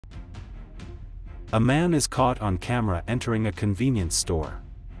A man is caught on camera entering a convenience store.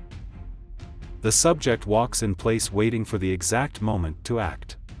 The subject walks in place waiting for the exact moment to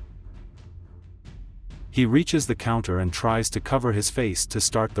act. He reaches the counter and tries to cover his face to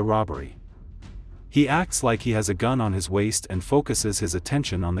start the robbery. He acts like he has a gun on his waist and focuses his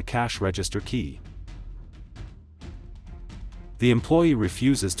attention on the cash register key. The employee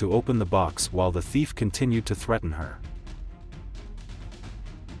refuses to open the box while the thief continued to threaten her.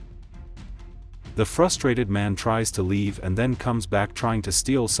 The frustrated man tries to leave and then comes back trying to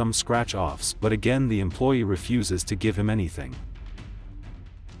steal some scratch-offs, but again the employee refuses to give him anything.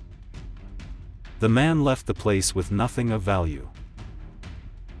 The man left the place with nothing of value.